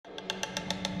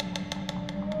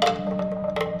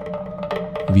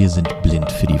Wir sind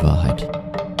blind für die Wahrheit.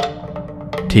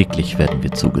 Täglich werden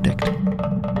wir zugedeckt.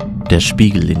 Der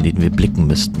Spiegel, in den wir blicken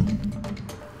müssten,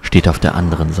 steht auf der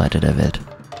anderen Seite der Welt.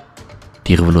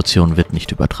 Die Revolution wird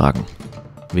nicht übertragen.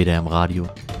 Weder im Radio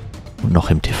noch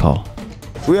im TV.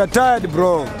 We are tired,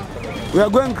 bro. We are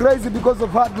going crazy because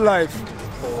of hard life.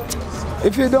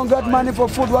 If you don't get money for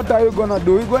food, what are you gonna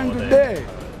do? You're going to die.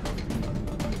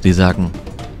 Sie sagen,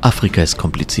 Afrika ist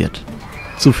kompliziert.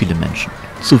 Zu viele Menschen,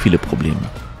 zu viele Probleme.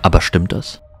 Aber stimmt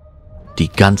das? Die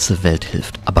ganze Welt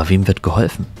hilft. Aber wem wird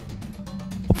geholfen?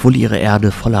 Obwohl ihre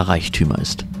Erde voller Reichtümer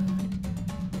ist,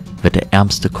 wird der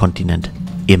ärmste Kontinent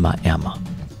immer ärmer.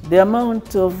 The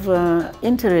amount of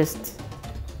interest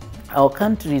our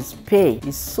countries pay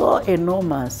is so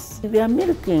enormous. They are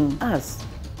milking us.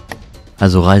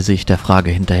 Also reise ich der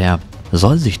Frage hinterher,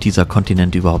 soll sich dieser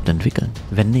Kontinent überhaupt entwickeln?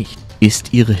 Wenn nicht,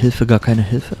 ist ihre Hilfe gar keine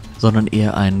Hilfe, sondern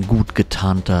eher ein gut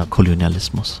getarnter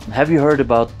Kolonialismus. Have you heard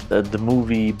about the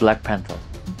movie Black Panther?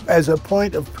 As a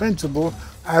point of principle,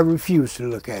 I refuse to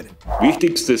look at it.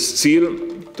 Wichtigstes Ziel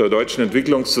der deutschen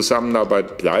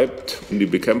Entwicklungszusammenarbeit bleibt die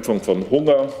Bekämpfung von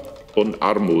Hunger und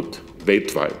Armut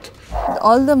weltweit.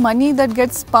 All the money that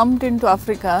gets pumped into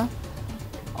Africa,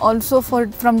 also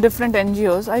from different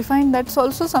NGOs, I find that's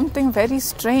also something very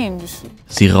strange.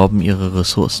 Sie rauben ihre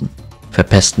Ressourcen,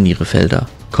 verpesten ihre Felder,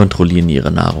 kontrollieren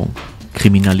ihre Nahrung,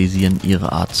 kriminalisieren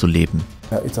ihre Art zu leben.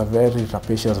 It's a very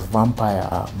rapacious,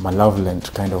 vampire,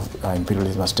 malevolent kind of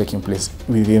imperialism that's taking place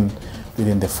within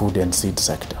the food and seed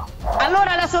sector.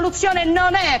 Allora la soluzione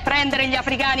non è prendere gli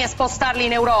africani e spostarli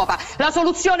in Europa. La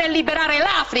soluzione è liberare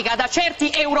l'Africa da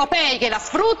certi europei che la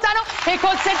sfruttano e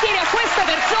consentire a queste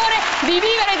persone di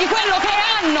vivere di quello che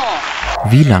hanno.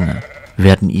 Wie lange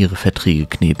werden ihre Verträge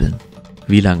knebeln?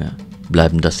 Wie lange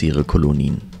bleiben das ihre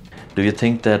Kolonien? Do you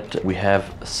think that we have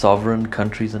sovereign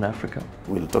countries in Africa?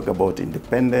 We'll talk about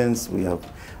independence, we have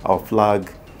our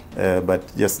flag, but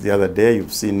just the other day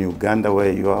you've seen Uganda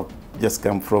where you have just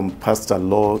come from passed a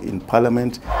law in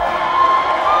parliament.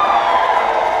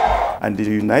 And the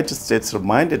United States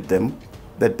reminded them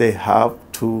that they have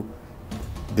to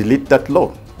delete that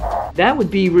law. That would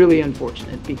be really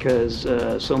unfortunate because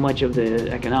so much of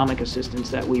the economic assistance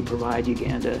that we provide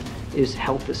Uganda is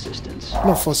health assistance.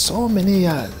 No, for so many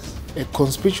years, a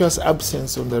conspicuous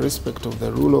absence on the respect of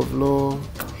the rule of law,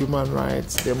 human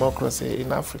rights, democracy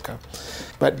in Africa.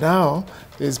 But now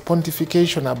there's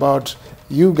pontification about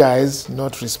you guys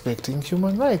not respecting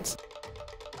human rights.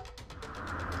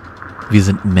 Wir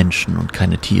sind Menschen und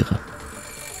keine Tiere.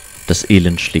 Das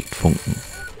Elend schlägt Funken.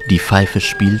 Die Pfeife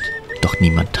spielt, doch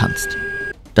niemand tanzt.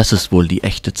 Das ist wohl die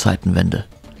echte Zeitenwende,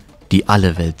 die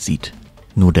alle Welt sieht,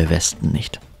 nur der Westen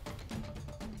nicht.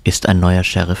 Ist ein neuer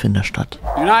Sheriff in der Stadt?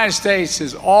 The United States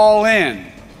is all in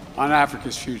on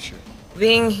Africa's future.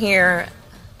 Being here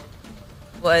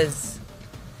was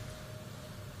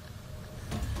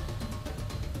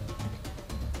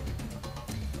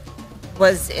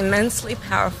immensely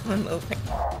powerful and moving.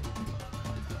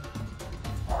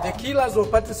 The killers of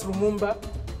Patrice Lumumba,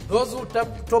 those who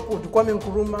toppled Kwame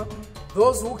Nkrumah,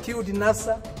 those who killed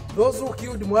Nasser, those who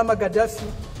killed Muammar Gaddafi,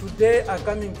 today are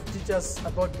coming to teach us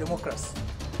about democracy.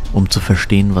 Um zu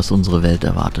verstehen, was unsere Welt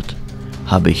erwartet,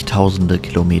 habe ich tausende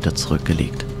Kilometer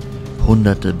zurückgelegt,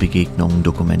 hunderte Begegnungen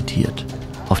dokumentiert,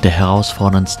 auf der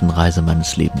herausforderndsten Reise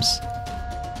meines Lebens.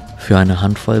 Für eine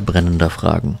Handvoll brennender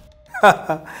Fragen.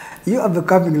 You are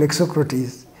becoming like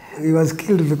Socrates. He was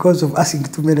killed because of asking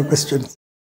too many questions.